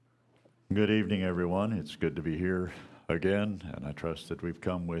Good evening, everyone. It's good to be here again, and I trust that we've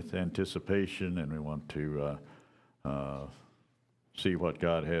come with anticipation and we want to see what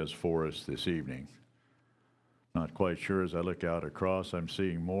God has for us this evening. Not quite sure as I look out across, I'm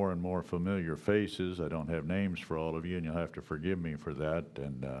seeing more and more familiar faces. I don't have names for all of you, and you'll have to forgive me for that.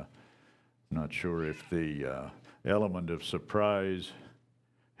 And I'm not sure if the element of surprise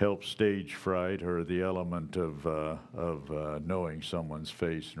helps stage fright, or the element of knowing someone's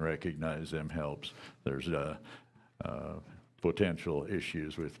face and recognize them helps. There's potential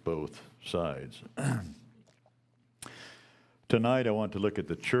issues with both sides. Tonight I want to look at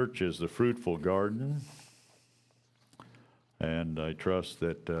the church as the fruitful garden, and I trust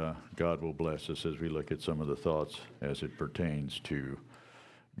that God will bless us as we look at some of the thoughts as it pertains to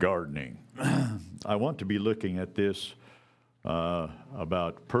gardening. I want to be looking at this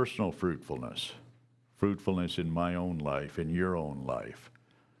about personal fruitfulness in my own life, in your own life.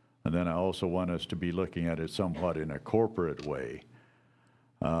 And then I also want us to be looking at it somewhat in a corporate way.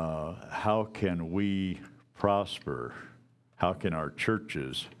 How can we prosper? How can our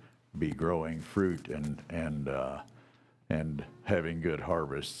churches be growing fruit and having good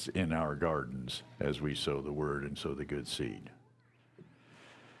harvests in our gardens as we sow the word and sow the good seed?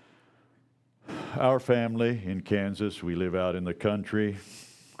 Our family in Kansas, we live out in the country.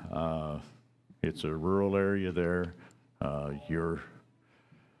 It's a rural area there. Your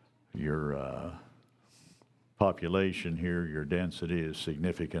population here, your density is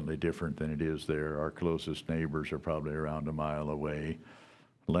significantly different than it is there. Our closest neighbors are probably around a mile away.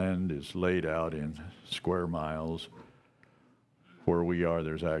 Land is laid out in square miles. Where we are,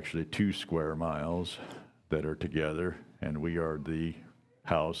 there's actually 2 square miles that are together, and we are the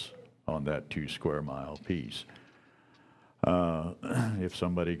house on that 2 square mile piece. If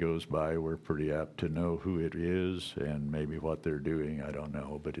somebody goes by, we're pretty apt to know who it is and maybe what they're doing. I don't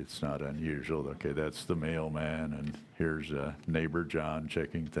know, but it's not unusual. Okay, that's the mailman, and here's neighbor John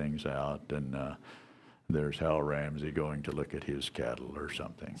checking things out, and there's Hal Ramsey going to look at his cattle or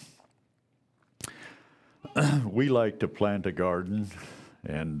something. We like to plant a garden,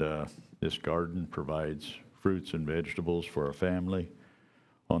 and this garden provides fruits and vegetables for our family.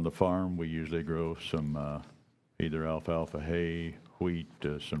 On the farm, we usually grow some either alfalfa hay, wheat,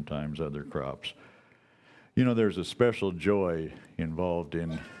 sometimes other crops. You know, there's a special joy involved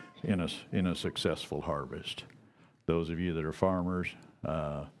in a successful harvest. Those of you that are farmers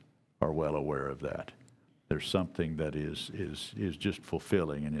are well aware of that. There's something that is just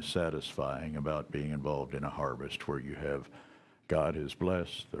fulfilling and is satisfying about being involved in a harvest where you have God has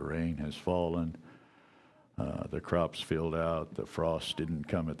blessed, the rain has fallen, the crops filled out, the frost didn't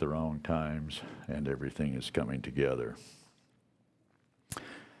come at the wrong times, and everything is coming together.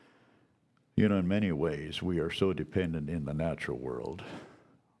 You know, in many ways, we are so dependent in the natural world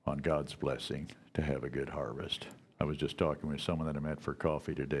on God's blessing to have a good harvest. I was just talking with someone that I met for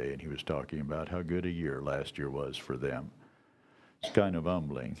coffee today, and he was talking about how good a year last year was for them. It's kind of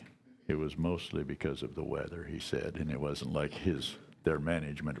humbling. It was mostly because of the weather, he said, and it wasn't like their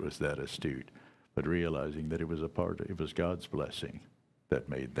management was that astute. But realizing that it was God's blessing that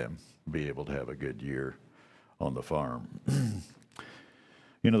made them be able to have a good year on the farm.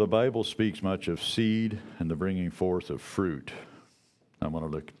 You know, the Bible speaks much of seed and the bringing forth of fruit. I want to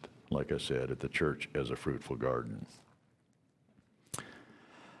look, like I said, at the church as a fruitful garden.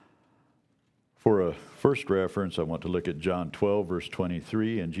 For a first reference, I want to look at John 12, verse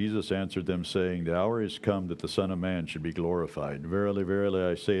 23. And Jesus answered them, saying, The hour is come that the Son of Man should be glorified. Verily, verily,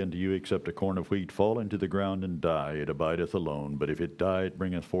 I say unto you, except a corn of wheat fall into the ground and die, it abideth alone. But if it die, it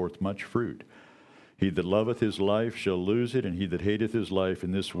bringeth forth much fruit. He that loveth his life shall lose it, and he that hateth his life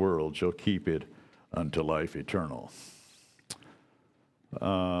in this world shall keep it unto life eternal.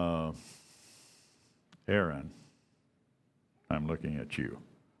 Aaron, I'm looking at you.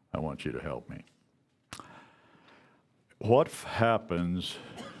 I want you to help me. What happens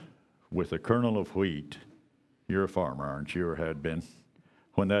with a kernel of wheat? You're a farmer, aren't you, or had been?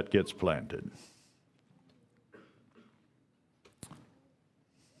 When that gets planted. It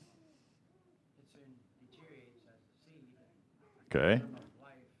deteriorates as a seed. Okay.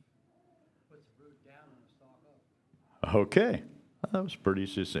 Life puts the root down and the stalk up. Okay. That was pretty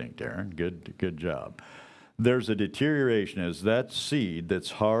succinct, Aaron. Good job. There's a deterioration as that seed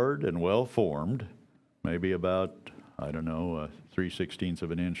that's hard and well formed, maybe about, 3/16 of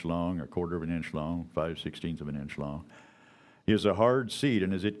an inch long, or 1/4 of an inch long, 5/16 of an inch long, is a hard seed.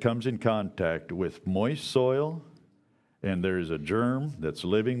 And as it comes in contact with moist soil, and there is a germ that's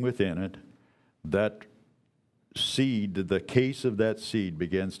living within it, that seed, the case of that seed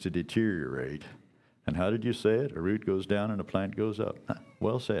begins to deteriorate. And how did you say it? A root goes down and a plant goes up.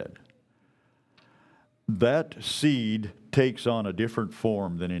 Well said. that seed takes on a different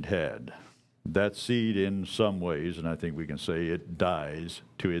form than it had. That seed in some ways, and I think we can say it dies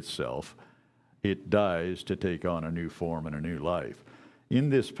to itself. It dies to take on a new form and a new life. In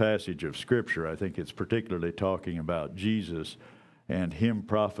this passage of Scripture, I think it's particularly talking about Jesus and him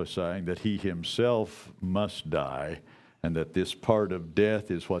prophesying that he himself must die and that this part of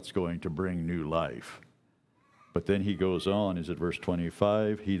death is what's going to bring new life. But then he goes on, is it verse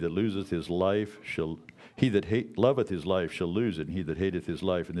 25? He that loveth his life shall lose it, and he that hateth his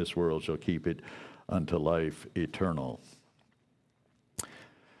life in this world shall keep it unto life eternal.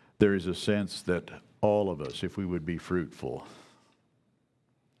 There is a sense that all of us, if we would be fruitful,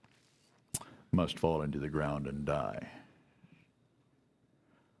 must fall into the ground and die.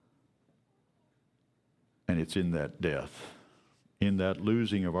 And it's in that death, in that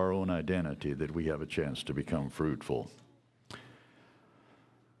losing of our own identity, that we have a chance to become fruitful.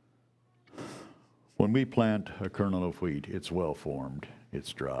 When we plant a kernel of wheat, it's well formed,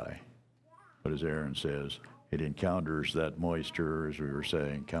 it's dry. But as Aaron says, it encounters that moisture, as we were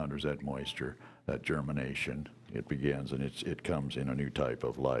saying, encounters that moisture, that germination. It begins and it comes in a new type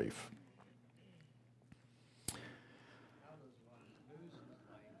of life. How does one lose his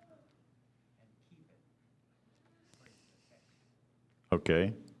life and keep it? According to the text.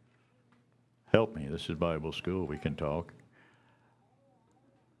 Okay. Help me. This is Bible school. We can talk.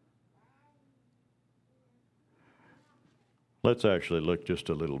 Let's actually look just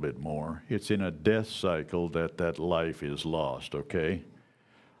a little bit more. It's in a death cycle that life is lost, okay?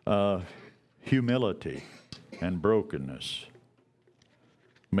 Humility and brokenness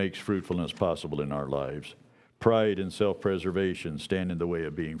makes fruitfulness possible in our lives. Pride and self-preservation stand in the way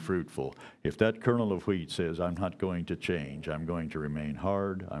of being fruitful. If that kernel of wheat says, I'm not going to change, I'm going to remain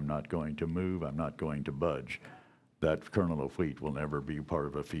hard, I'm not going to move, I'm not going to budge, that kernel of wheat will never be part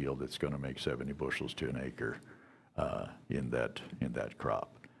of a field that's going to make 70 bushels to an acre. In that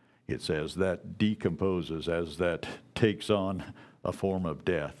crop. It's as that decomposes, as that takes on a form of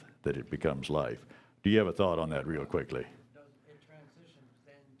death, that it becomes life. Do you have a thought on that real quickly? It transitions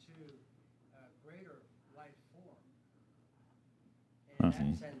then to a greater life form. And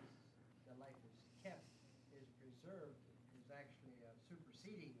in that sense, the life is kept, is preserved, is actually a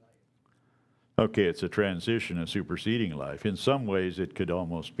superseding life. Okay, it's a transition, a superseding life. In some ways, it could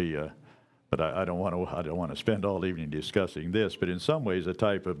almost be but I don't want to spend all evening discussing this, but in some ways a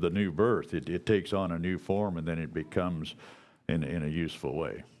type of the new birth. It takes on a new form and then it becomes in a useful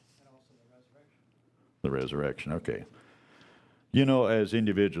way. And also the resurrection. The resurrection, okay. You know, as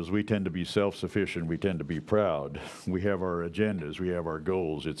individuals, we tend to be self-sufficient. We tend to be proud. We have our agendas. We have our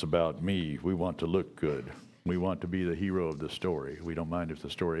goals. It's about me. We want to look good. We want to be the hero of the story. We don't mind if the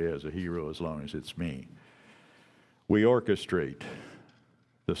story has a hero as long as it's me. We orchestrate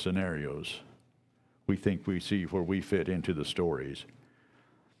the scenarios. We think we see where we fit into the stories.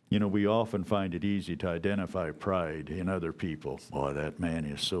 You know, we often find it easy to identify pride in other people. Boy, that man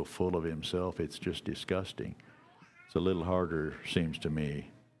is so full of himself, it's just disgusting. It's a little harder, seems to me,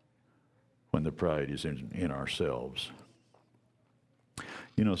 when the pride is in ourselves.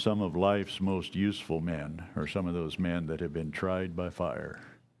 You know, some of life's most useful men are some of those men that have been tried by fire,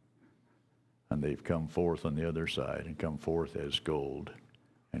 and they've come forth on the other side and come forth as gold.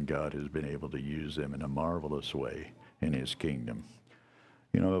 And God has been able to use them in a marvelous way in his kingdom.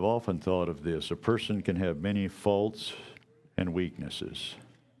 You know, I've often thought of this. A person can have many faults and weaknesses.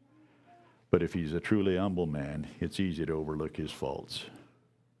 But if he's a truly humble man, it's easy to overlook his faults.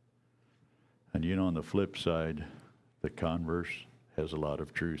 And you know, on the flip side, the converse has a lot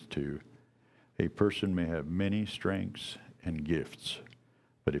of truth too. A person may have many strengths and gifts,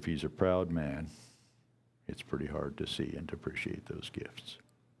 but if he's a proud man, it's pretty hard to see and to appreciate those gifts.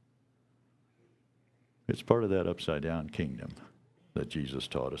 It's part of that upside-down kingdom that Jesus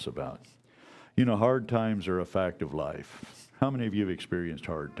taught us about. You know, hard times are a fact of life. How many of you have experienced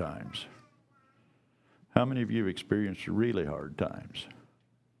hard times? How many of you have experienced really hard times?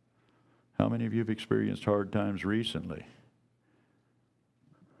 How many of you have experienced hard times recently?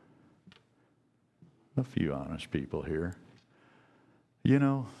 A few honest people here. You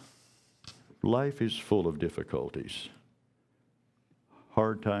know, life is full of difficulties.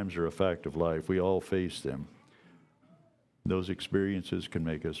 Hard times are a fact of life. We all face them. Those experiences can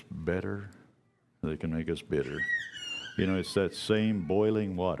make us better. They can make us bitter. You know, it's that same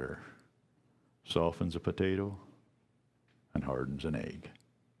boiling water softens a potato and hardens an egg.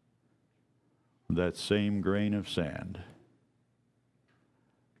 That same grain of sand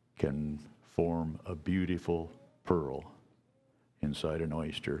can form a beautiful pearl inside an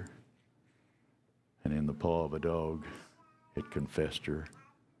oyster, and in the paw of a dog, it can fester,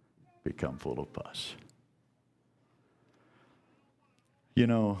 become full of pus. You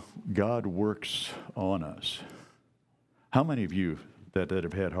know, God works on us. How many of you that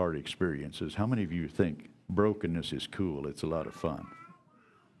have had hard experiences, how many of you think brokenness is cool, it's a lot of fun?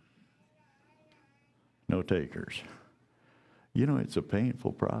 No takers. You know, it's a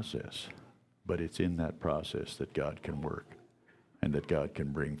painful process, but it's in that process that God can work and that God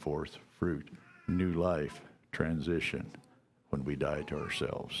can bring forth fruit, new life, transition when we die to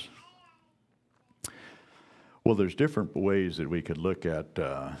ourselves. Well, there's different ways that we could look at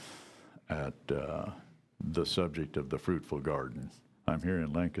the subject of the fruitful garden. I'm here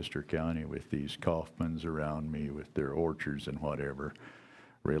in Lancaster County with these Kaufmans around me with their orchards and whatever.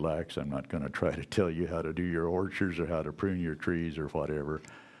 Relax, I'm not going to try to tell you how to do your orchards or how to prune your trees or whatever.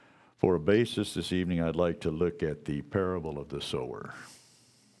 For a basis this evening, I'd like to look at the parable of the sower.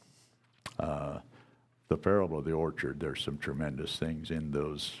 The parable of the orchard, there's some tremendous things in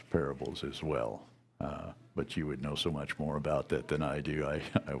those parables as well. But you would know so much more about that than I do.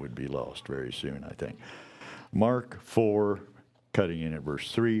 I would be lost very soon, I think. Mark 4, cutting in at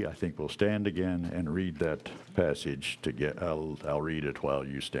verse 3, I think we'll stand again and read that passage to get. I'll read it while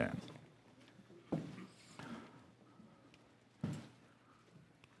you stand.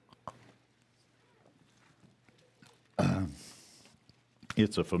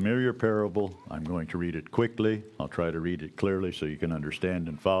 It's a familiar parable. I'm going to read it quickly. I'll try to read it clearly so you can understand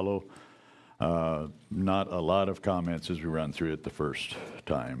and follow. Not a lot of comments as we run through it the first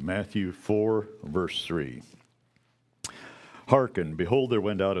time. Matthew 4, verse 3. Hearken, behold, there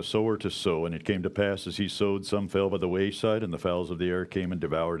went out a sower to sow, and it came to pass as he sowed, some fell by the wayside, and the fowls of the air came and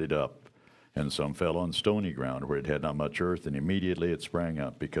devoured it up. And some fell on stony ground, where it had not much earth, and immediately it sprang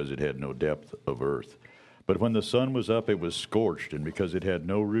up, because it had no depth of earth. But when the sun was up, it was scorched, and because it had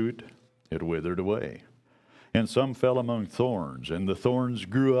no root, it withered away. And some fell among thorns, and the thorns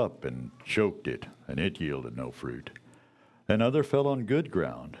grew up and choked it, and it yielded no fruit. And other fell on good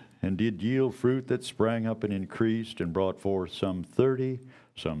ground, and did yield fruit that sprang up and increased, and brought forth some 30,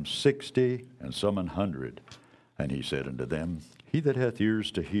 some 60, and some 100. And he said unto them, He that hath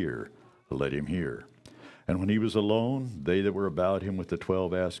ears to hear, let him hear. And when he was alone, they that were about him with the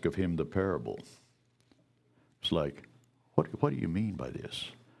 12 asked of him the parable. It's like, what do you mean by this?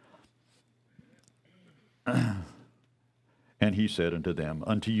 And he said unto them,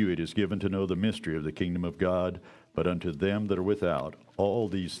 Unto you it is given to know the mystery of the kingdom of God, but unto them that are without, all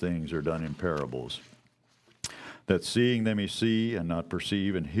these things are done in parables, that seeing they may see and not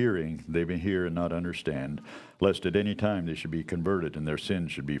perceive, and hearing they may hear and not understand, lest at any time they should be converted, and their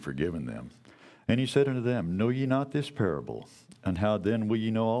sins should be forgiven them. And he said unto them, Know ye not this parable? And how then will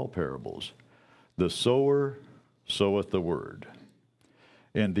ye know all parables? The sower soweth the word.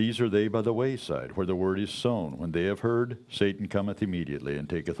 And these are they by the wayside, where the word is sown. When they have heard, Satan cometh immediately, and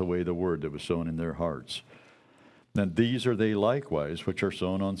taketh away the word that was sown in their hearts. And these are they likewise, which are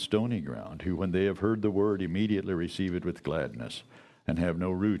sown on stony ground, who when they have heard the word, immediately receive it with gladness, and have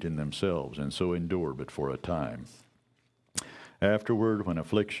no root in themselves, and so endure but for a time. Afterward, when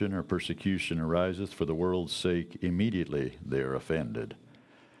affliction or persecution ariseth for the world's sake, immediately they are offended.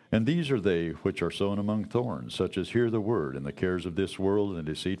 And these are they which are sown among thorns, such as hear the word, and the cares of this world, and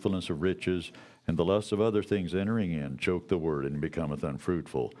the deceitfulness of riches, and the lust of other things entering in, choke the word, and becometh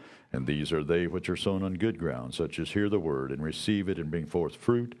unfruitful. And these are they which are sown on good ground, such as hear the word, and receive it, and bring forth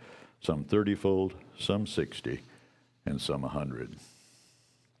fruit, some 30-fold, some 60, and some 100.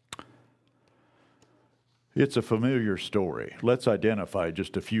 It's a familiar story. Let's identify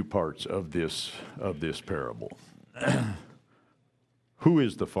just a few parts of this parable. Who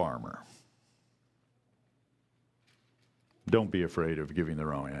is the farmer? Don't be afraid of giving the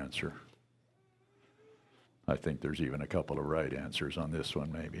wrong answer. I think there's even a couple of right answers on this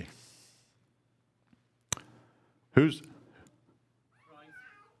one, maybe. Who's?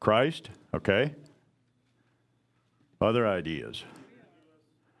 Christ? Okay. Other ideas?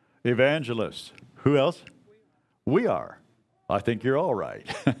 Evangelists. Who else? We are. I think you're all right.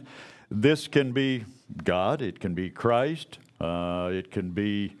 This can be God. It can be Christ. It can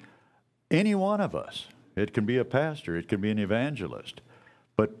be any one of us. It can be a pastor. It can be an evangelist.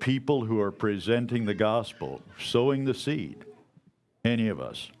 But people who are presenting the gospel, sowing the seed, any of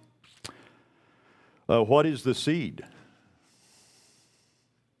us. What is the seed?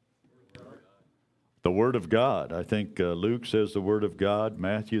 The Word of God. I think Luke says the Word of God.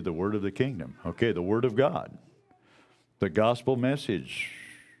 Matthew, the Word of the kingdom. Okay, the Word of God. The gospel message,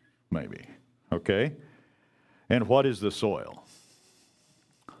 maybe. Okay? And what is the soil?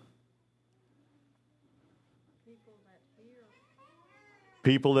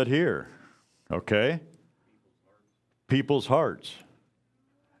 People that hear. Okay? People's hearts.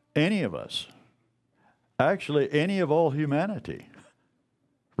 Any of us. Actually, any of all humanity.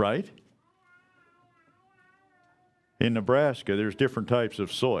 right? In Nebraska, there's different types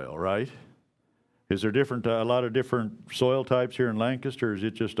of soil, right? Is there a lot of different soil types here in Lancaster, or is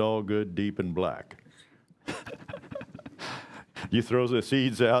it just all good, deep, and black? You throw the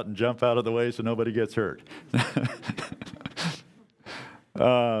seeds out and jump out of the way so nobody gets hurt.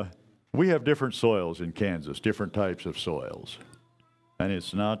 We have different soils in Kansas, different types of soils. And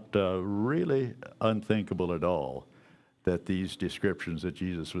it's not really unthinkable at all that these descriptions that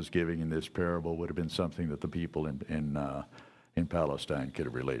Jesus was giving in this parable would have been something that the people in Palestine could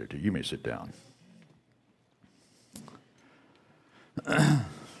have related to. You may sit down.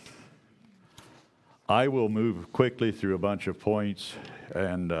 I will move quickly through a bunch of points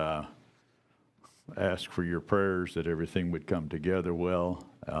and ask for your prayers that everything would come together well.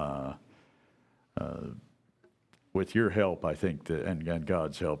 With your help, I think that, and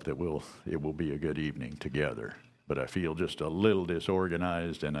God's help, that it will be a good evening together. But I feel just a little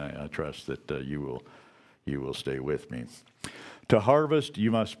disorganized, and I trust that you will stay with me. To harvest,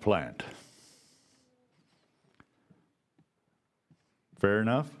 you must plant. Fair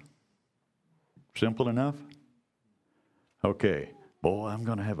enough? Simple enough? Okay. Boy, I'm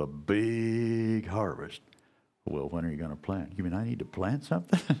going to have a big harvest. Well, when are you going to plant? You mean I need to plant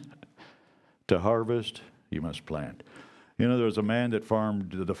something? To harvest, you must plant. You know, there was a man that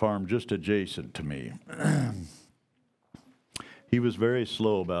farmed the farm just adjacent to me. He was very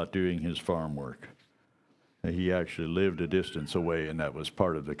slow about doing his farm work. He actually lived a distance away, and that was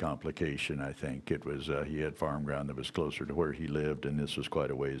part of the complication, I think. It was he had farm ground that was closer to where he lived, and this was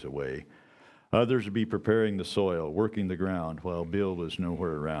quite a ways away. Others would be preparing the soil, working the ground, while Bill was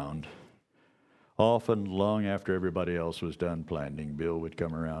nowhere around. Often, long after everybody else was done planting, Bill would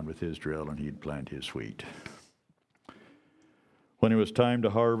come around with his drill and he'd plant his wheat. When it was time to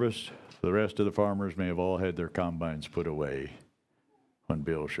harvest, the rest of the farmers may have all had their combines put away when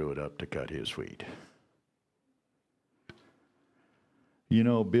Bill showed up to cut his wheat. You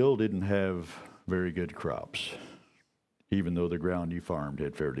know, Bill didn't have very good crops, even though the ground he farmed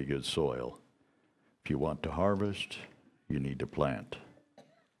had fairly good soil. If you want to harvest, you need to plant.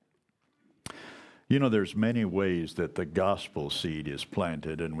 You know, there's many ways that the gospel seed is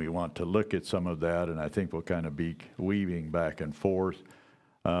planted, and we want to look at some of that, and I think we'll kind of be weaving back and forth.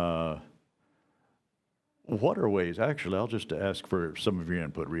 What are ways, actually, I'll just ask for some of your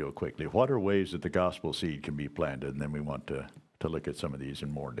input real quickly. What are ways that the gospel seed can be planted? And then we want to look at some of these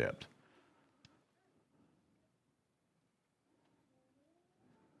in more depth.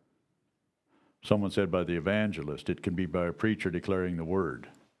 Someone said by the evangelist. It can be by a preacher declaring the word.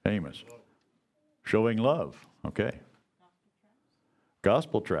 Amos. Showing love. Okay.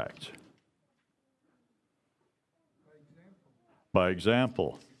 Gospel tracts. By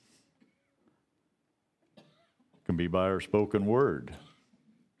example. Can be by our spoken word.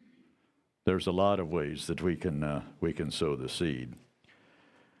 There's a lot of ways that we can sow the seed.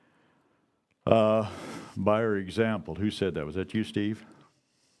 By our example. Who said that? Was that you, Steve?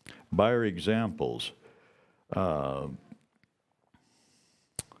 By our examples. Do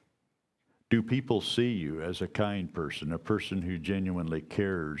people see you as a kind person, a person who genuinely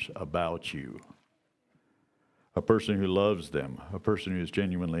cares about you, a person who loves them, a person who is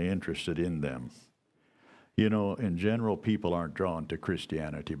genuinely interested in them? You know, in general, people aren't drawn to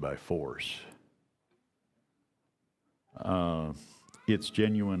Christianity by force. It's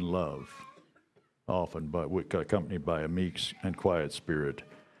genuine love, often accompanied by a meek and quiet spirit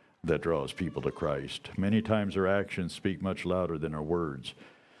that draws people to Christ. Many times our actions speak much louder than our words.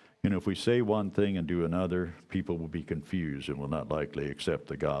 You know, if we say one thing and do another, people will be confused and will not likely accept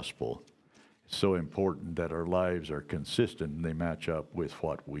the gospel. It's so important that our lives are consistent and they match up with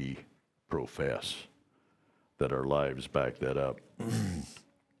what we profess, that our lives back that up. When we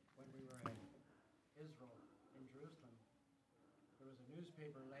were in Israel, in Jerusalem, there was a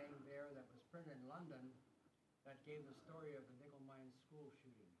newspaper laying there that was printed in London that gave the story of the Nickel Mine school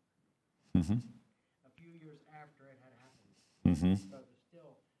shooting. Mm-hmm. A few years after it had happened. Mm-hmm. So it was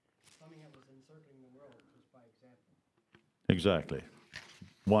still something that was encircling the world just by example. Exactly.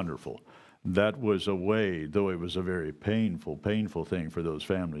 Wonderful. That was a way, though it was a very painful thing for those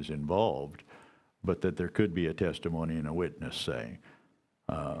families involved, but that there could be a testimony and a witness saying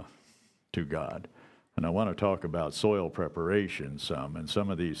to God. And I want to talk about soil preparation some, and some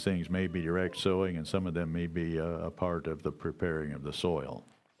of these things may be direct sowing, and some of them may be a part of the preparing of the soil.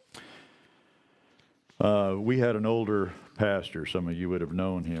 We had an older pastor, some of you would have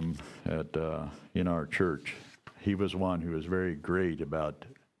known him in our church. He was one who was very great about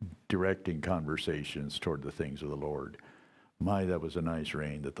directing conversations toward the things of the Lord. My, that was a nice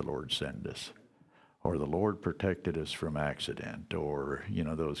rain that the Lord sent us. or the Lord protected us from accident, or,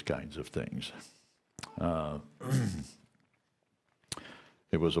 those kinds of things.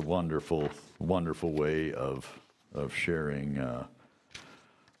 It was a wonderful, wonderful way of sharing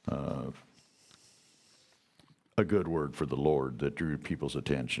a good word for the Lord that drew people's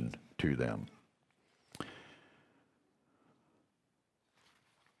attention to them.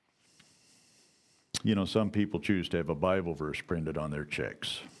 Some people choose to have a Bible verse printed on their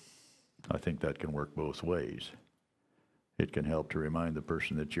checks. I think that can work both ways. It can help to remind the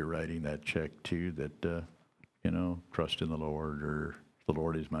person that you're writing that check to that, trust in the Lord, or the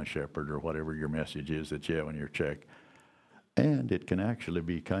Lord is my shepherd, or whatever your message is that you have on your check. And it can actually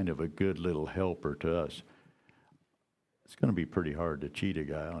be kind of a good little helper to us. It's going to be pretty hard to cheat a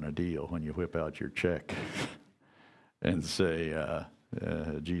guy on a deal when you whip out your check and say,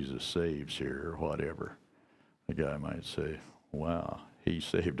 Jesus saves here, or whatever. The guy might say, wow, he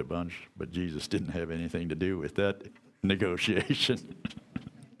saved a bunch, but Jesus didn't have anything to do with that negotiation.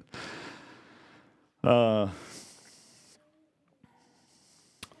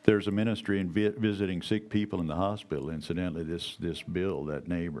 There's a ministry in visiting sick people in the hospital. Incidentally, this Bill, that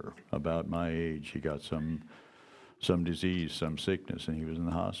neighbor, about my age, he got some disease, some sickness, and he was in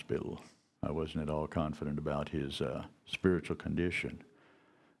the hospital. I wasn't at all confident about his spiritual condition.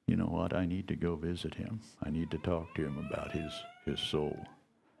 You know what? I need to go visit him. I need to talk to him about his soul.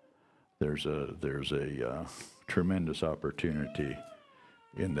 There's a tremendous opportunity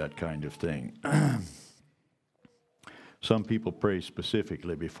in that kind of thing. Some people pray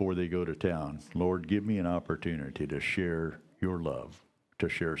specifically before they go to town, Lord, give me an opportunity to share your love, to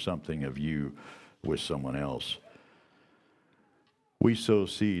share something of you with someone else. We sow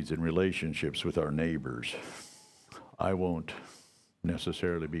seeds in relationships with our neighbors. I won't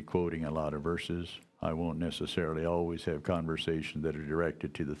necessarily be quoting a lot of verses. I won't necessarily always have conversations that are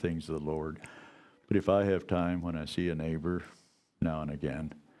directed to the things of the Lord. But if I have time when I see a neighbor now and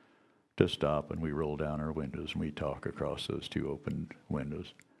again, to stop and we roll down our windows and we talk across those two open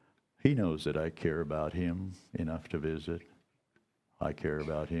windows. He knows that I care about him enough to visit. I care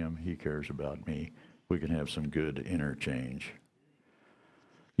about him. He cares about me. We can have some good interchange.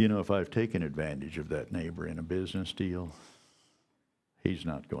 If I've taken advantage of that neighbor in a business deal, he's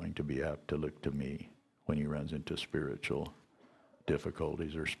not going to be apt to look to me when he runs into spiritual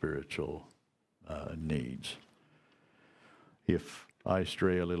difficulties or spiritual needs. If I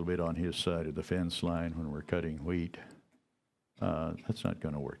stray a little bit on his side of the fence line when we're cutting wheat, that's not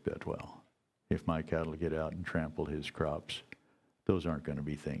going to work that well. If my cattle get out and trample his crops, those aren't going to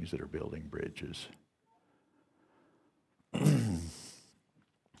be things that are building bridges.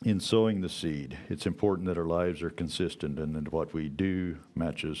 In sowing the seed, it's important that our lives are consistent and that what we do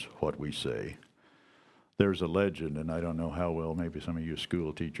matches what we say. There's a legend, and I don't know how well, maybe some of you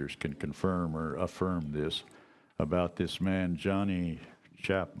school teachers can confirm or affirm this, about this man, Johnny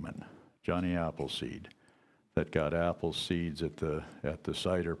Chapman, Johnny Appleseed, that got apple seeds at the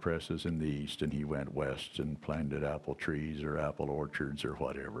cider presses in the east, and he went west and planted apple trees or apple orchards or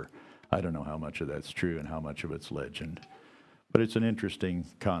whatever. I don't know how much of that's true and how much of it's legend, but it's an interesting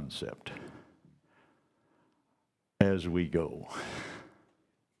concept. As we go,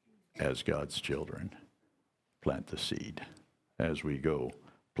 as God's children, plant the seed. As we go,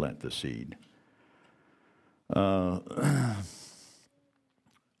 plant the seed.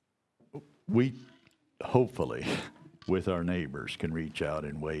 We hopefully, with our neighbors, can reach out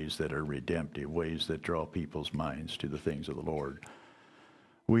in ways that are redemptive, ways that draw people's minds to the things of the Lord.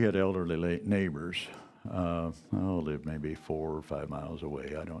 We had elderly neighbors, lived maybe 4 or 5 miles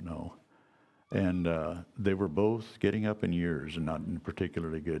away, I don't know. And they were both getting up in years and not in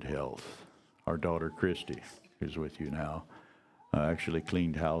particularly good health. Our daughter, Christy, who's with you now, actually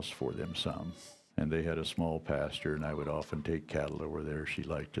cleaned house for them some. And they had a small pasture, and I would often take cattle over there. She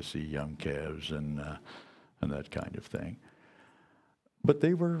liked to see young calves and that kind of thing. But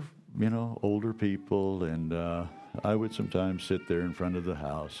they were, older people, and I would sometimes sit there in front of the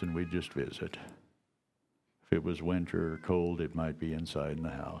house, and we'd just visit. If it was winter or cold, it might be inside in the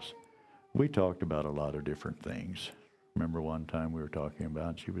house. We talked about a lot of different things. Remember one time we were talking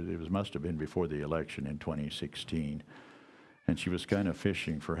about, must have been before the election in 2016. And she was kind of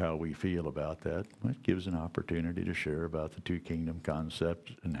fishing for how we feel about that. It gives an opportunity to share about the two kingdom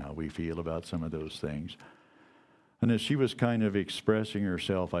concept and how we feel about some of those things. And as she was kind of expressing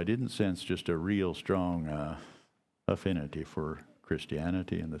herself, I didn't sense just a real strong affinity for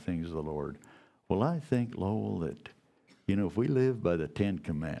Christianity and the things of the Lord. Well, I think, Lowell, that, if we live by the 10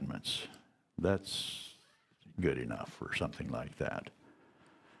 Commandments, that's good enough or something like that.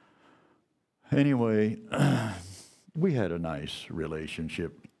 Anyway, we had a nice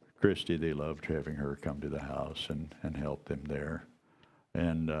relationship. Christy, they loved having her come to the house and help them there.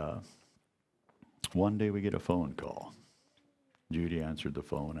 And one day we get a phone call. Judy answered the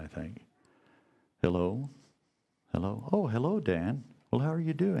phone, I think. Hello? Hello? Oh, hello, Dan. Well, how are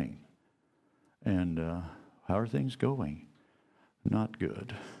you doing? And how are things going? Not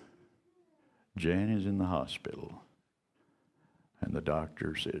good. Jan is in the hospital, and the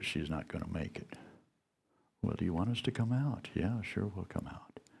doctor says she's not going to make it. Well, do you want us to come out? Yeah, sure, we'll come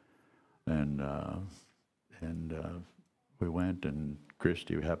out. And we went, and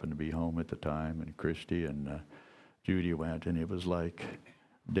Christy happened to be home at the time, and Christy and Judy went, and it was like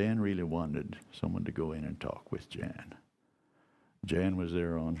Dan really wanted someone to go in and talk with Jan. Jan was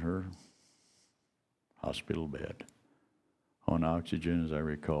there on her hospital bed, on oxygen, as I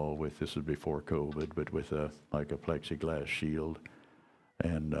recall, this was before COVID, but with like a plexiglass shield,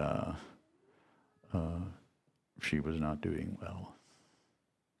 and she was not doing well.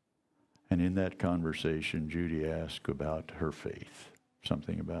 And in that conversation, Judy asked about her faith,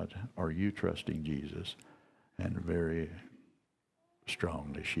 something about, are you trusting Jesus? And very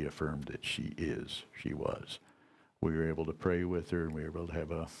strongly she affirmed that she was. We were able to pray with her, and we were able to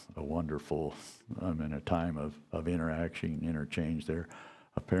have a wonderful, a time of interaction, interchange there.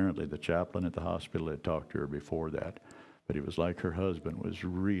 Apparently the chaplain at the hospital had talked to her before that, but it was like her husband was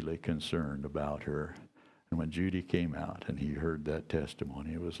really concerned about her. And when Judy came out and he heard that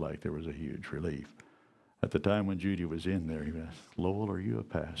testimony, it was like there was a huge relief. At the time when Judy was in there, he asked, Lowell, are you a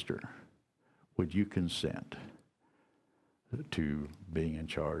pastor? Would you consent to being in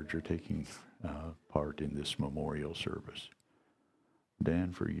charge or taking part in this memorial service?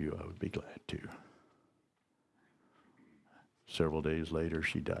 Dan, for you, I would be glad to. Several days later,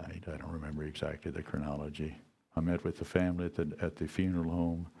 she died. I don't remember exactly the chronology. I met with the family at the funeral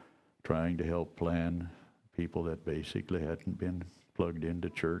home, trying to help plan people that basically hadn't been plugged into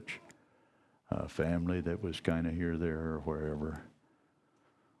church, a family that was kind of here, there, or wherever.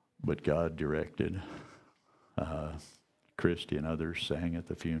 But God directed. Christy and others sang at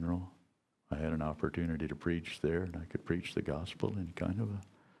the funeral. I had an opportunity to preach there, and I could preach the gospel in kind of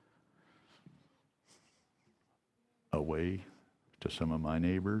a way to some of my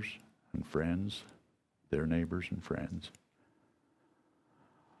neighbors and friends, their neighbors and friends.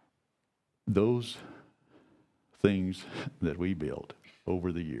 Those things that we built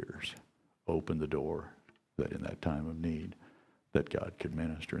over the years opened the door that in that time of need, that God could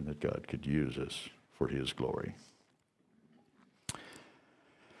minister and that God could use us for His glory.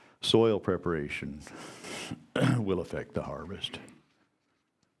 Soil preparation will affect the harvest.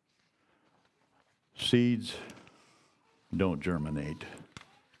 Seeds don't germinate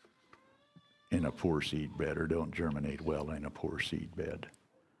in a poor seed bed, or don't germinate well in a poor seed bed.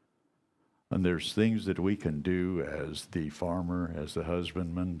 And there's things that we can do as the farmer, as the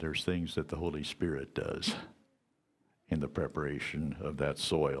husbandman. There's things that the Holy Spirit does in the preparation of that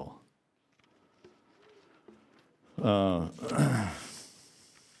soil.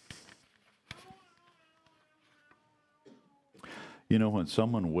 You know, when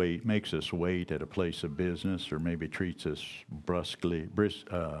someone makes us wait at a place of business, or maybe treats us brusquely,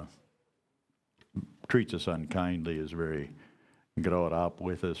 treats us unkindly, is very grow it up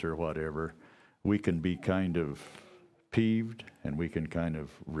with us or whatever, we can be kind of peeved, and we can kind of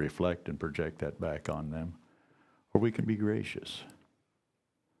reflect and project that back on them. Or we can be gracious.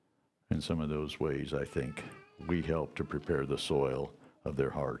 In some of those ways, I think, we help to prepare the soil of their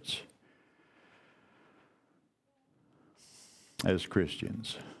hearts. As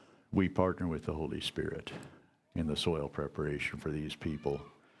Christians, we partner with the Holy Spirit in the soil preparation for these people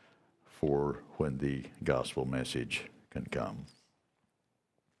for when the gospel message can come.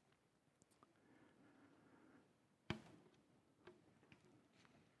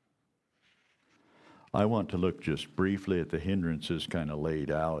 I want to look just briefly at the hindrances kind of laid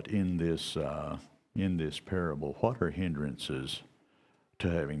out in this parable. What are hindrances to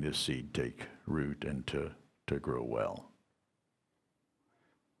having this seed take root and to grow well?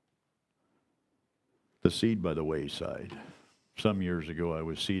 The seed by the wayside. Some years ago, I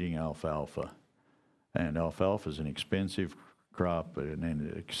was seeding alfalfa, and alfalfa is an expensive crop and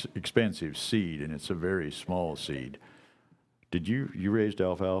an expensive seed, and it's a very small seed. Did you raised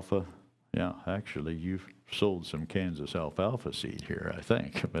alfalfa? Yeah, actually, you've sold some Kansas alfalfa seed here, I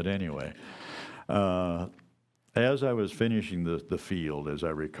think. But anyway, as I was finishing the field, as I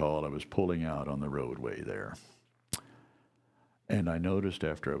recall, I was pulling out on the roadway there. And I noticed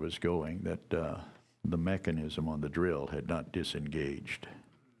after I was going that the mechanism on the drill had not disengaged.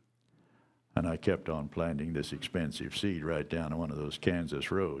 And I kept on planting this expensive seed right down on one of those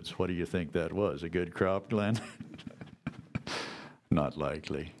Kansas roads. What do you think that was? A good crop, Glenn? Not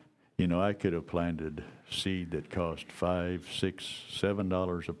likely. You know, I could have planted seed that cost $5, $6,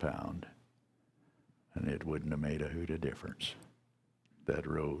 $7 a pound, and it wouldn't have made a hoot of difference. That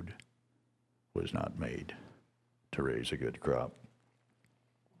road was not made to raise a good crop.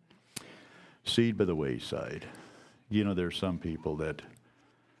 Seed by the wayside. You know, there's some people that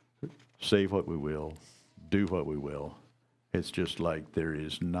say what we will, do what we will. It's just like there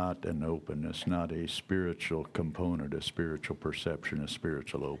is not an openness, not a spiritual component, a spiritual perception, a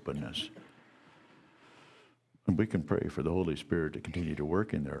spiritual openness. And we can pray for the Holy Spirit to continue to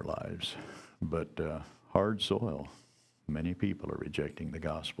work in their lives. But hard soil, many people are rejecting the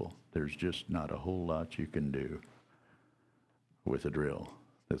gospel. There's just not a whole lot you can do with a drill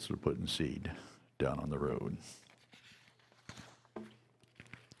that's putting seed down on the road.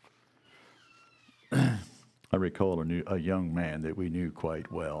 I recall a young man that we knew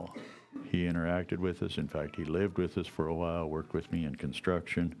quite well. He interacted with us. In fact, he lived with us for a while, worked with me in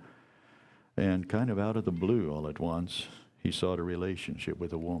construction. And kind of out of the blue all at once, he sought a relationship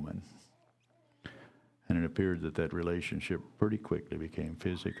with a woman. And it appeared that that relationship pretty quickly became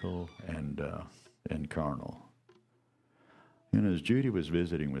physical and carnal. And as Judy was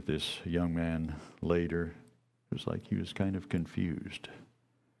visiting with this young man later, it was like he was kind of confused.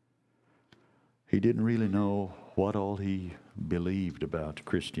 He didn't really know what all he believed about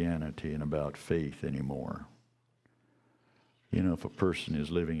Christianity and about faith anymore. You know, if a person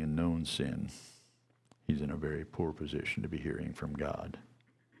is living in known sin, he's in a very poor position to be hearing from God.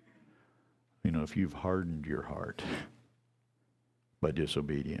 You know, if you've hardened your heart by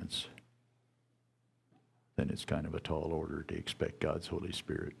disobedience, then it's kind of a tall order to expect God's Holy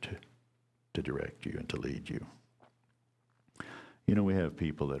Spirit to direct you and to lead you. You know, we have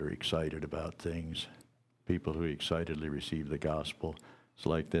people that are excited about things, people who excitedly receive the gospel. It's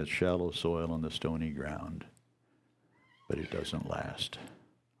like that shallow soil on the stony ground, but it doesn't last.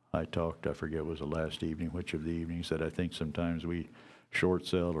 I forget it was the last evening, which of the evenings, that I think sometimes we short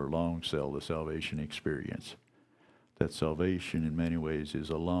sell or long sell the salvation experience. That salvation in many ways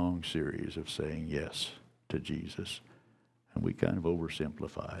is a long series of saying yes to Jesus. And we kind of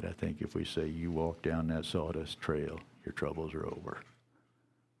oversimplify it. I think if we say you walk down that sawdust trail, your troubles are over.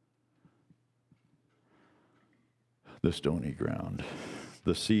 The stony ground,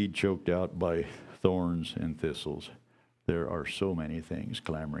 the seed choked out by thorns and thistles. There are so many things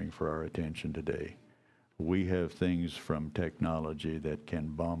clamoring for our attention today. We have things from technology that can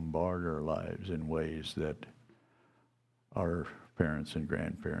bombard our lives in ways that our parents and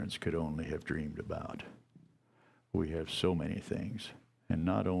grandparents could only have dreamed about. We have so many things, and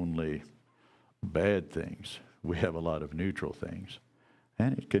not only bad things, we have a lot of neutral things.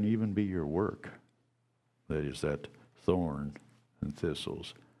 And it can even be your work. That is that thorn and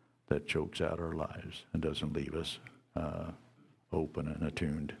thistles that chokes out our lives and doesn't leave us open and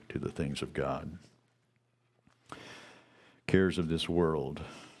attuned to the things of God. Cares of this world,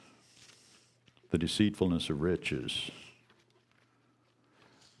 the deceitfulness of riches.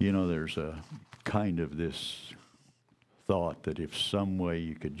 You know, there's a kind of this thought that if some way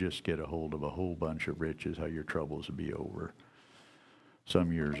you could just get a hold of a whole bunch of riches, how your troubles would be over.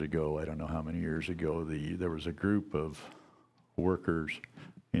 Some years ago, I don't know how many years ago, there was a group of workers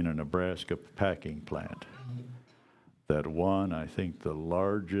in a Nebraska packing plant that won, I think, the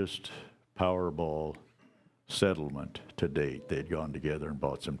largest Powerball settlement to date. They'd gone together and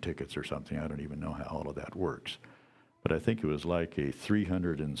bought some tickets or something. I don't even know how all of that works. But I think it was like a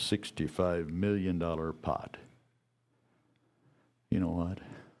 $365 million pot. You know what?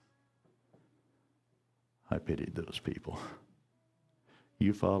 I pitied those people.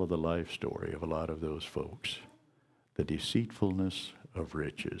 You follow the life story of a lot of those folks. The deceitfulness of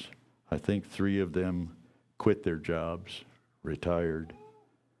riches. I think 3 of them quit their jobs, retired.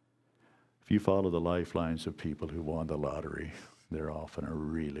 If you follow the lifelines of people who won the lottery, they're often a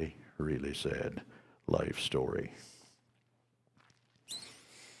really, really sad life story.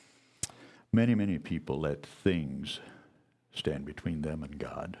 Many, many people let things stand between them and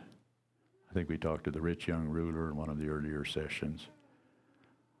God. I think we talked to the rich young ruler in one of the earlier sessions.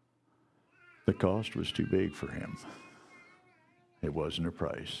 The cost was too big for him. It wasn't a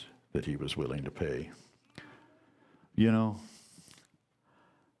price that he was willing to pay. You know,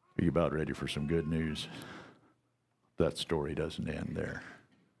 are you about ready for some good news? That story doesn't end there.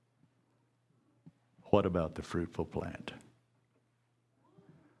 What about the fruitful plant?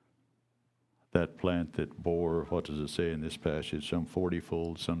 That plant that bore, what does it say in this passage? Some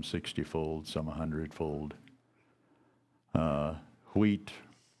 40-fold, some 60-fold, some 100-fold. Wheat,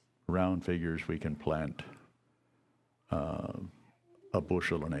 round figures, we can plant a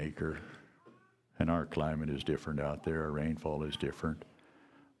bushel an acre. And our climate is different out there. Our rainfall is different.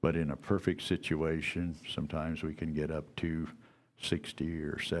 But in a perfect situation, sometimes we can get up to 60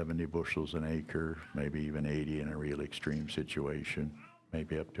 or 70 bushels an acre, maybe even 80 in a real extreme situation,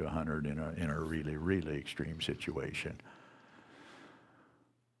 maybe up to 100 in a really, really extreme situation.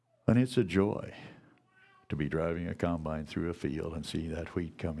 And it's a joy to be driving a combine through a field and see that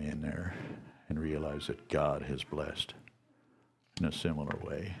wheat come in there and realize that God has blessed in a similar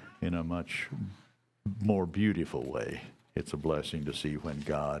way, in a much more beautiful way. It's a blessing to see when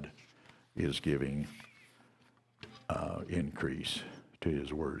God is giving increase to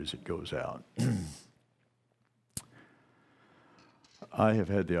his word as it goes out. I have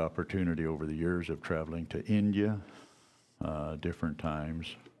had the opportunity over the years of traveling to India different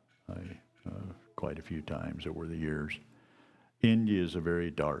times, quite a few times over the years. India is a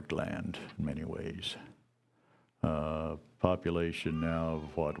very dark land in many ways. Population now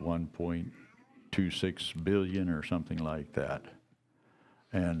of what, 1.26 billion or something like that.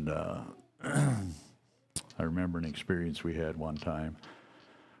 And I remember an experience we had one time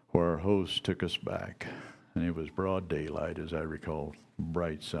where our host took us back, and it was broad daylight, as I recall,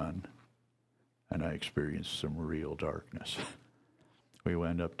 bright sun, and I experienced some real darkness. We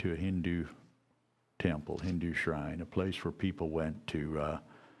went up to a Hindu temple, Hindu shrine, a place where people went to,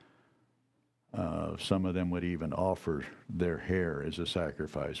 some of them would even offer their hair as a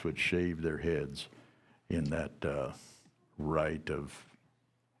sacrifice, would shave their heads in that rite of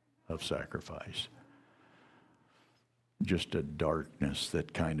sacrifice. Just a darkness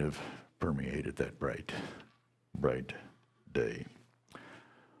that kind of permeated that bright day.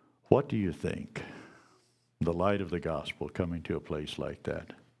 What do you think? The light of the gospel coming to a place like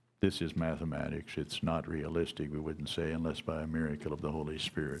that. This is mathematics. It's not realistic, we wouldn't say, unless by a miracle of the Holy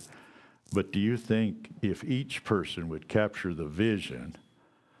Spirit. But do you think if each person would capture the vision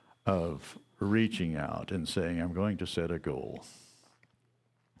of reaching out and saying, I'm going to set a goal.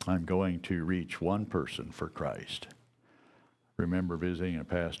 I'm going to reach one person for Christ. Remember visiting a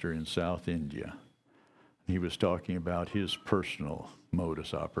pastor in South India. He was talking about his personal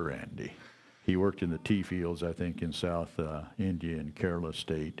modus operandi. He worked in the tea fields, I think, in South India in Kerala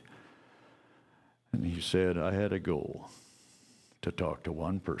state. And he said, I had a goal to talk to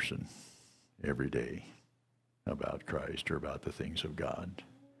one person every day about Christ or about the things of God.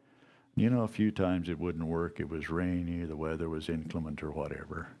 You know, a few times it wouldn't work. It was rainy, the weather was inclement or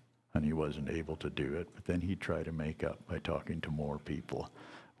whatever, and he wasn't able to do it. But then he'd try to make up by talking to more people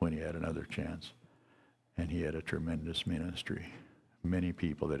when he had another chance. And he had a tremendous ministry. Many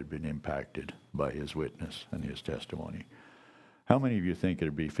people that had been impacted by his witness and his testimony. How many of you think it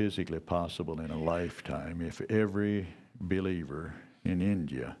would be physically possible in a lifetime if every believer in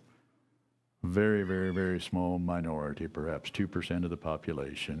India, very, very, very small minority, perhaps 2% of the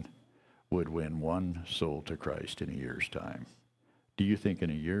population, would win one soul to Christ in a year's time? Do you think in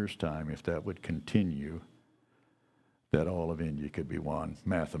a year's time, if that would continue, that all of India could be won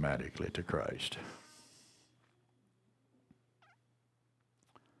mathematically to Christ?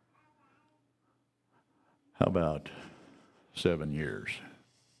 How about 7 years?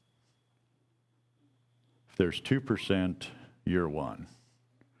 If there's 2% year one,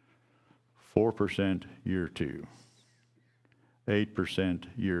 4% year two, 8%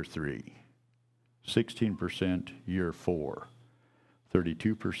 year three, 16% year four,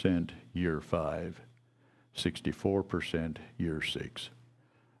 32% year five, 64% year six,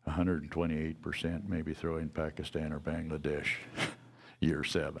 128%, maybe throw in Pakistan or Bangladesh, year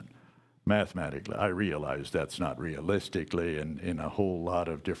seven. Mathematically, I realize that's not realistically in a whole lot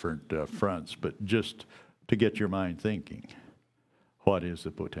of different fronts, but just to get your mind thinking, what is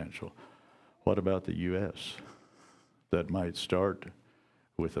the potential? What about the U.S.? That might start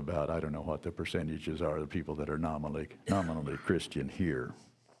with about, I don't know what the percentages are, the people that are nominally Christian here.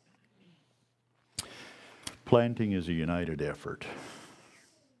 Planting is a united effort.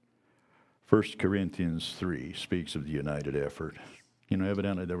 1 Corinthians 3 speaks of the united effort. You know,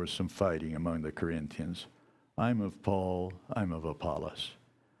 evidently there was some fighting among the Corinthians. I'm of Paul, I'm of Apollos.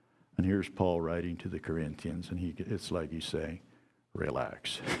 And here's Paul writing to the Corinthians, and it's like he's saying,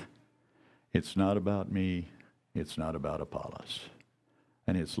 relax. It's not about me, it's not about Apollos.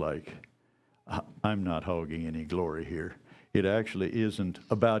 And it's like, I'm not hogging any glory here. It actually isn't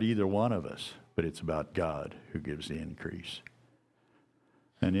about either one of us, but it's about God who gives the increase.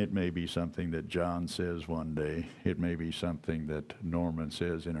 And it may be something that John says one day. It may be something that Norman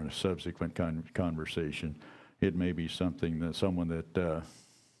says in a subsequent conversation. It may be something that someone that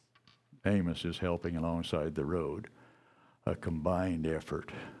Amos is helping alongside the road. A combined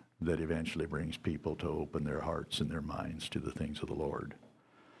effort that eventually brings people to open their hearts and their minds to the things of the Lord.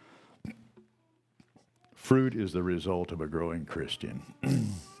 Fruit is the result of a growing Christian.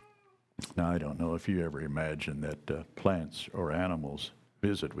 Now, I don't know if you ever imagine that plants or animals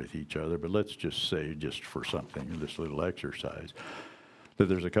visit with each other, but let's just say, just for something, this little exercise, that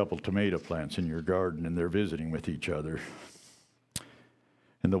there's a couple tomato plants in your garden and they're visiting with each other.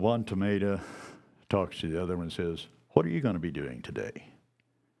 And the one tomato talks to the other one and says, "What are you going to be doing today?"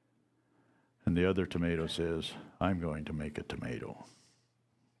 And the other tomato says, "I'm going to make a tomato."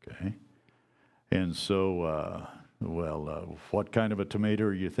 Okay? And so, what kind of a tomato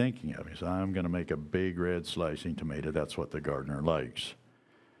are you thinking of? He says, "I'm going to make a big red slicing tomato. That's what the gardener likes."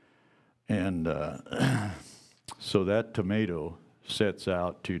 And so that tomato sets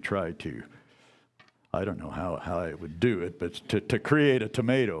out to try to, I don't know how I would do it, but to create a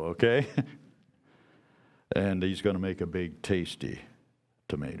tomato, okay? And he's going to make a big, tasty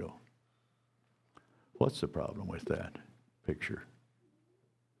tomato. What's the problem with that picture?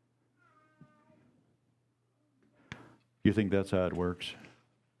 You think that's how it works?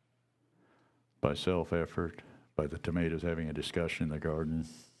 By self-effort? By the tomatoes having a discussion in the garden?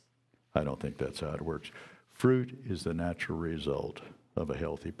 I don't think that's how it works. Fruit is the natural result of a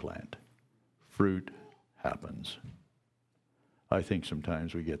healthy plant. Fruit happens. I think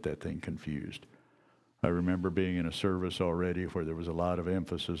sometimes we get that thing confused. I remember being in a service already where there was a lot of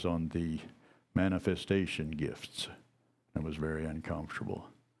emphasis on the manifestation gifts. It was very uncomfortable.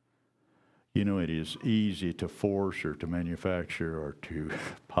 You know, it is easy to force or to manufacture or to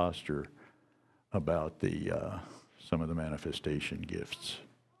posture about some of the manifestation gifts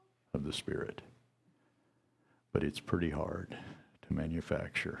of the Spirit. But it's pretty hard to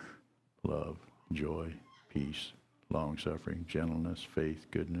manufacture love, joy, peace, long-suffering, gentleness, faith,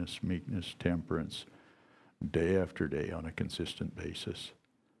 goodness, meekness, temperance, day after day on a consistent basis.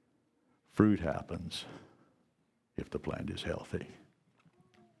 Fruit happens if the plant is healthy.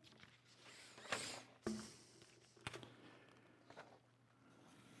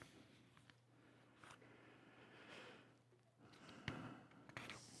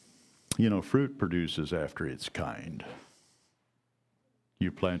 You know, fruit produces after its kind.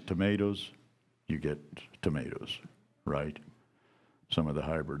 You plant tomatoes, you get tomatoes, right? Some of the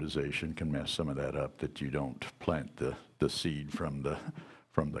hybridization can mess some of that up, that you don't plant the seed from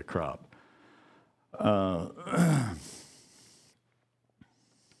the crop.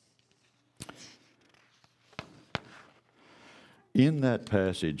 In that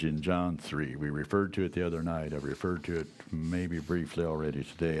passage in John 3, we referred to it the other night. I've referred to it maybe briefly already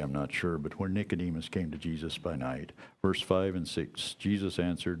today, I'm not sure, but where Nicodemus came to Jesus by night. Verse 5 and 6, Jesus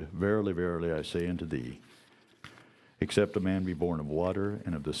answered, "Verily, verily, I say unto thee, except a man be born of water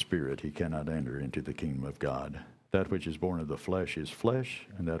and of the Spirit, he cannot enter into the kingdom of God. That which is born of the flesh is flesh,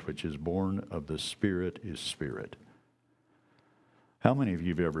 and that which is born of the Spirit is spirit." How many of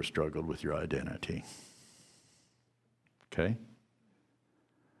you have ever struggled with your identity? Okay?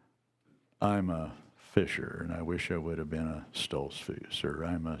 I'm a Fisher, and I wish I would have been a Stoltzfus, or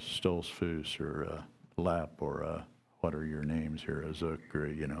I'm a Stoltzfus, or a Lapp, or a, what are your names here, a Zook, or,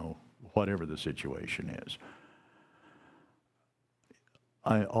 you know, whatever the situation is.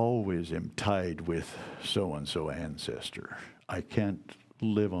 I always am tied with so-and-so ancestor. I can't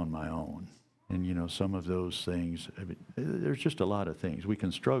live on my own. And, you know, some of those things, I mean, there's just a lot of things. We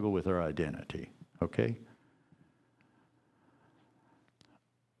can struggle with our identity, okay?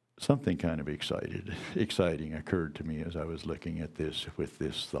 Something kind of exciting occurred to me as I was looking at this with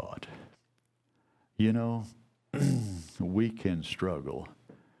this thought. You know, we can struggle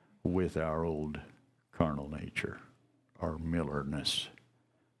with our old carnal nature, our Millerness,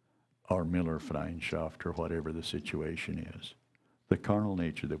 our Miller-Freundschaft, or whatever the situation is. The carnal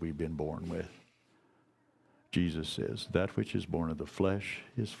nature that we've been born with. Jesus says, that which is born of the flesh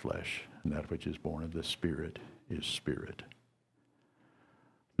is flesh, and that which is born of the Spirit is spirit.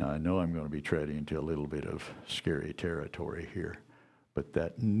 Now, I know I'm going to be treading into a little bit of scary territory here, but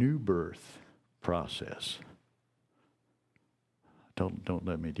that new birth process, don't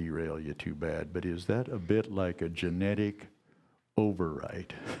let me derail you too bad, but is that a bit like a genetic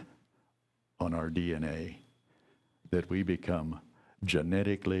overwrite on our DNA, that we become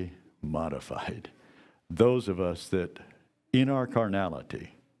genetically modified? Those of us that in our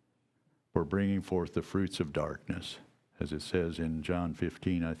carnality were bringing forth the fruits of darkness, as it says in John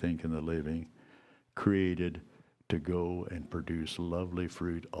 15, I think, in the Living, created to go and produce lovely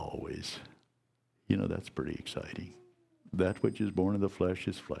fruit always. You know, that's pretty exciting. That which is born of the flesh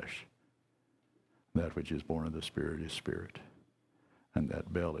is flesh. That which is born of the Spirit is spirit. And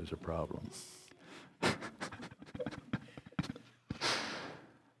that bell is a problem.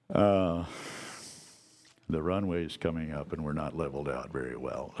 The runway is coming up and we're not leveled out very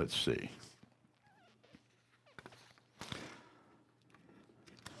well. Let's see.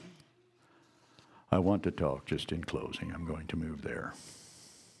 I want to talk, just in closing, I'm going to move there,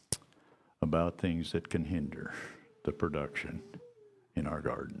 about things that can hinder the production in our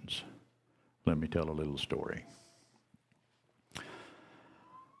gardens. Let me tell a little story.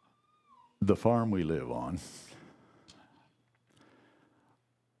 The farm we live on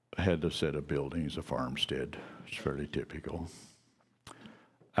had a set of buildings, a farmstead. It's fairly typical.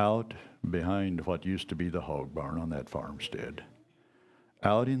 Out behind what used to be the hog barn on that farmstead,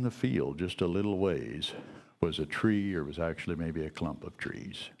 out in the field just a little ways was a tree, or was actually maybe a clump of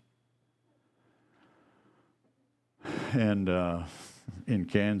trees. And in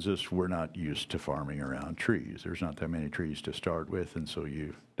Kansas, we're not used to farming around trees. There's not that many trees to start with, and so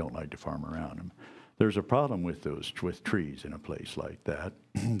you don't like to farm around them. There's a problem with trees in a place like that.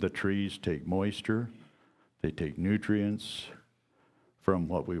 The trees take moisture, they take nutrients from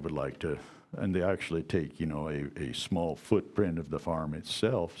what we would like to, and they actually take, a small footprint of the farm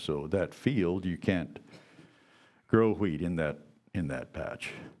itself. So that field, you can't grow wheat in that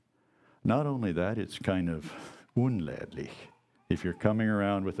patch. Not only that, it's kind of unladlich. If you're coming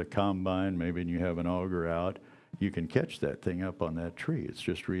around with a combine, maybe, and you have an auger out, you can catch that thing up on that tree. It's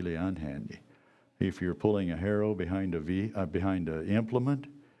just really unhandy. If you're pulling a harrow behind an implement,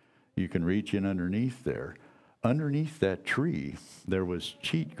 you can reach in underneath there. Underneath that tree, there was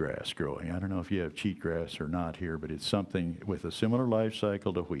cheatgrass growing. I don't know if you have cheatgrass or not here, but it's something with a similar life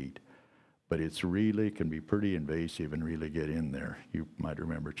cycle to wheat. But it's really can be pretty invasive and really get in there. You might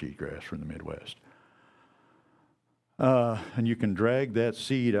remember cheatgrass from the Midwest. And you can drag that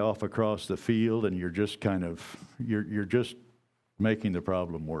seed off across the field, and you're just you're just making the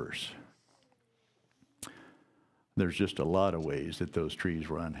problem worse. There's just a lot of ways that those trees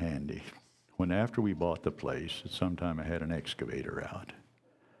were unhandy. When after we bought the place, at some time I had an excavator out.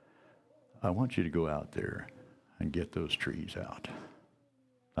 I want you to go out there and get those trees out.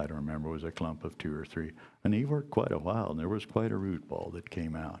 I don't remember, it was a clump of 2 or 3. And he worked quite a while, and there was quite a root ball that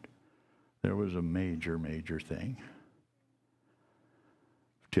came out. There was a major, major thing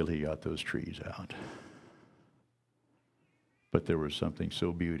till he got those trees out. But there was something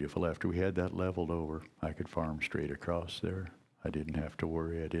so beautiful. After we had that leveled over, I could farm straight across there. I didn't have to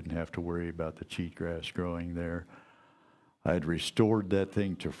worry. I didn't have to worry about the cheatgrass growing there. I had restored that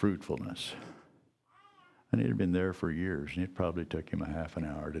thing to fruitfulness. And it had been there for years, and it probably took him a half an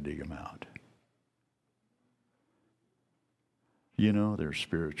hour to dig them out. There's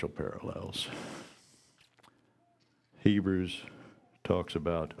spiritual parallels. Hebrews talks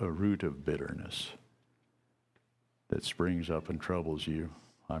about a root of bitterness that springs up and troubles you.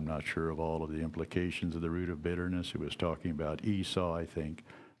 I'm not sure of all of the implications of the root of bitterness. It was talking about Esau, I think.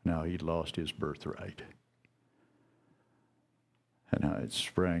 Now he'd lost his birthright. And how it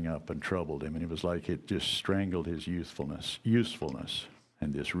sprang up and troubled him. And it was like it just strangled his usefulness.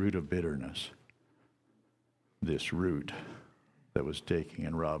 And this root of bitterness, this root that was taking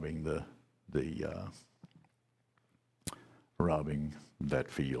and robbing robbing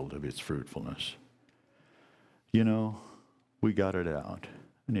that field of its fruitfulness. We got it out,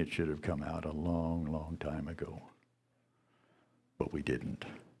 and it should have come out a long, long time ago. But we didn't.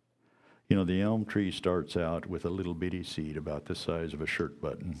 The elm tree starts out with a little bitty seed about the size of a shirt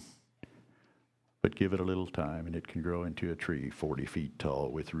button. But give it a little time, and it can grow into a tree 40 feet tall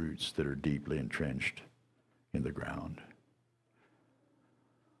with roots that are deeply entrenched in the ground.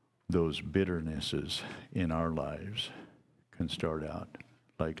 Those bitternesses in our lives can start out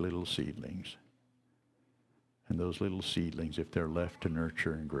like little seedlings. And those little seedlings, if they're left to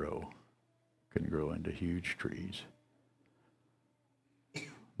nurture and grow, can grow into huge trees.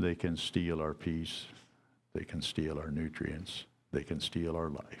 They can steal our peace. They can steal our nutrients. They can steal our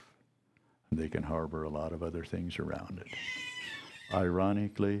life. And they can harbor a lot of other things around it.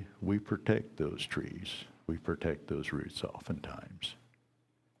 Ironically, we protect those trees. We protect those roots oftentimes.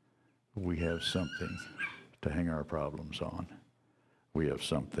 We have something to hang our problems on. We have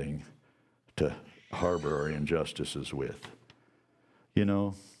something to harbor our injustices with.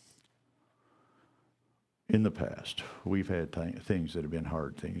 In the past, we've had things that have been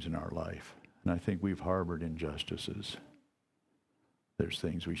hard things in our life, and I think we've harbored injustices. There's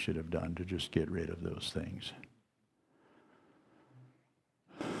things we should have done to just get rid of those things.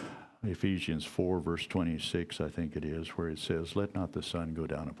 Ephesians 4, verse 26, I think it is, where it says, "Let not the sun go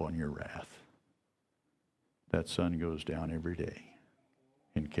down upon your wrath." That sun goes down every day.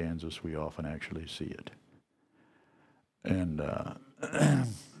 In Kansas, we often actually see it. And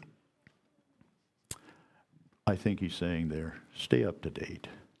I think he's saying there, stay up to date.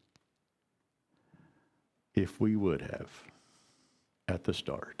 If we would have, at the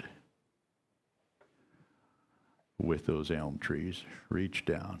start, with those elm trees, reached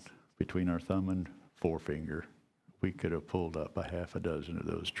down between our thumb and forefinger, we could have pulled up a half a dozen of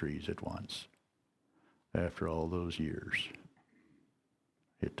those trees at once. After all those years,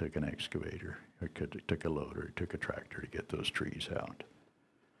 it took an excavator, it took a loader, it took a tractor to get those trees out.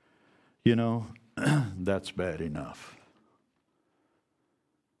 You know, that's bad enough.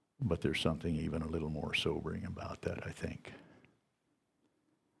 But there's something even a little more sobering about that, I think.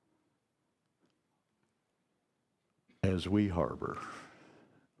 As we harbor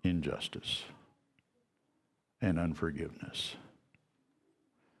injustice and unforgiveness,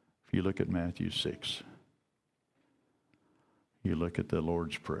 if you look at Matthew 6, you look at the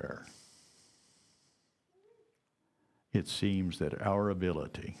Lord's Prayer, it seems that our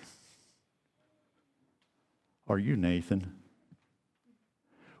ability. Are you Nathan?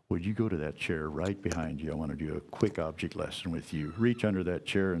 Would you go to that chair right behind you? I want to do a quick object lesson with you. Reach under that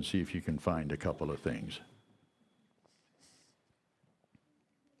chair and see if you can find a couple of things.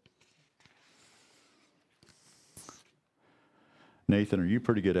 Nathan, are you a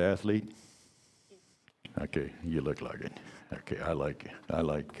pretty good athlete? Okay, you look like it. Okay, I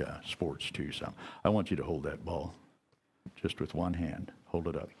like sports too. So I want you to hold that ball, just with one hand. Hold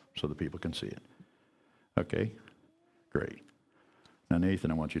it up so the people can see it. Okay, great. Now,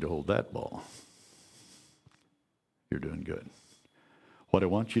 Nathan, I want you to hold that ball. You're doing good. What I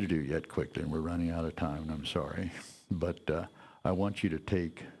want you to do yet quickly, and we're running out of time, and I'm sorry, but I want you to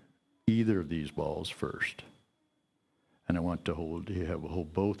take either of these balls first. And I want to hold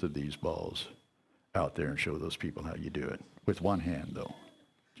both of these balls out there and show those people how you do it. With one hand, though.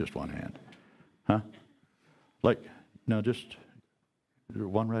 Just one hand. Huh? No, just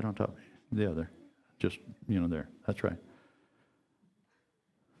one right on top. The other. Just, there. That's right.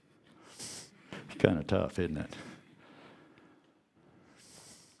 Kind of tough, isn't it?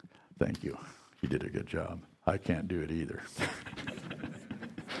 Thank you. You did a good job. I can't do it either.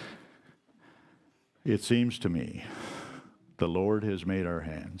 It seems to me the Lord has made our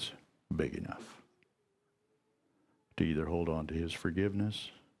hands big enough to either hold on to his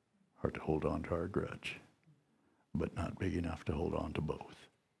forgiveness or to hold on to our grudge, but not big enough to hold on to both.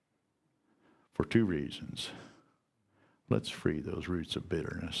 For two reasons. Let's free those roots of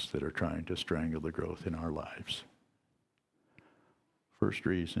bitterness that are trying to strangle the growth in our lives. First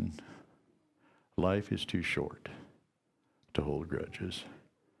reason, life is too short to hold grudges.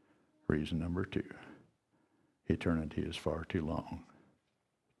 Reason number two, eternity is far too long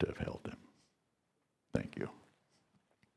to have held them. Thank you.